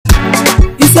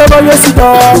There's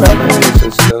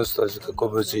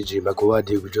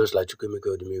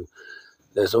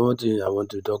something I want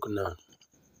to talk now.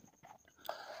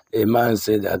 A man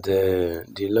said that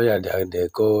the lawyer that they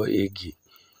call Ejeagha,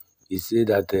 he said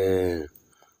that the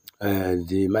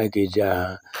Mike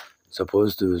Ejeagha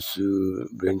supposed to sue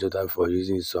Jotter for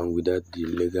using his song without the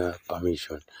legal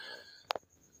permission.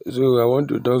 So I want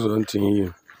to talk something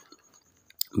here.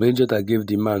 Jotter gave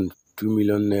the man 2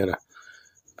 million naira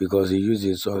because he used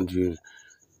his song to.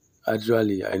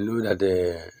 Actually, I know that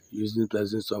using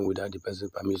person's song without the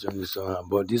person's permission is somehow,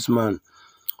 but this man,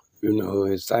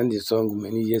 he signed the song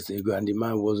many years ago, and the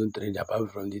man wasn't trained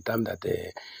apart from the time that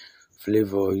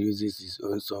Flavor uses his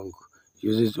own song,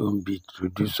 uses his own beat to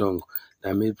do song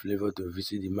that made Flavor to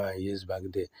visit the man years back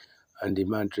there, and the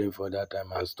man trained for that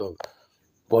time and stuff.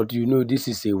 But this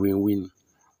is a win-win.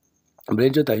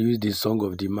 Jotter used the song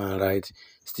of the man, right?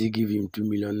 Still give him 2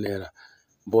 million naira.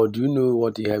 But do you know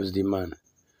what he helps the man?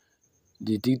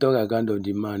 The TikTok account of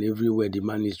the man, everywhere the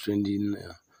man is trending,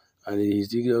 and his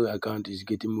TikTok account is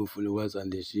getting more followers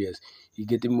and the shares. He's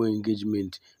getting more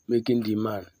engagement, making the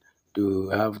man to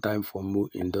have time for more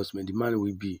endorsement. The man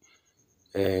will be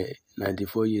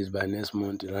 94 years by next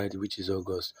month, right, which is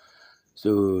August.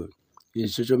 So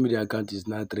his social media account is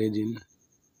now trending.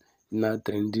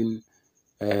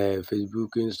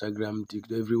 Facebook, Instagram,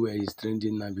 TikTok, everywhere is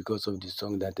trending now because of the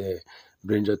song that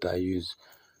Jotter used.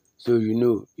 So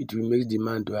it will make the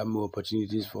man to have more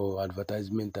opportunities for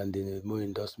advertisement and more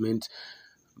endorsement,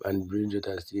 and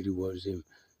Jotter still rewards him.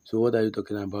 So what are you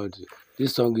talking about?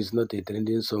 This song is not a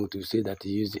trending song to say that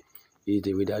he used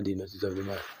it without the notice of the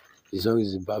man. The song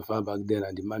is far back then,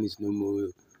 and the man is no more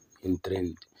in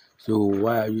trend. So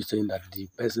why are you saying that the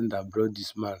person that brought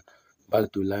this man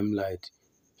back to limelight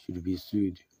should be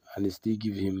sued and still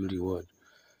give him reward?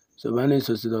 So my name is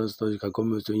Jotter. You can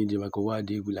come to Mike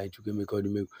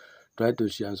Ejeagha. Try to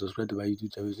share and subscribe to my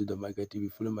YouTube channel, Mike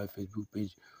TV. Follow my Facebook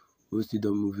page,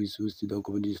 Movies,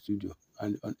 Comedy Studio,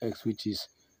 and on X, which is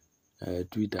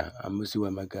Twitter, and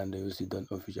Mike and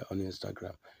Official on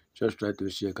Instagram. Just try to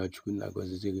share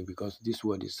because this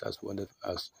word is as wonderful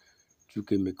as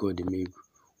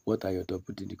What are your thoughts?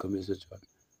 Put in the comment section.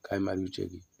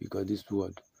 Because this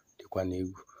word,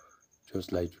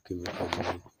 just like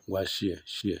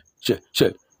share.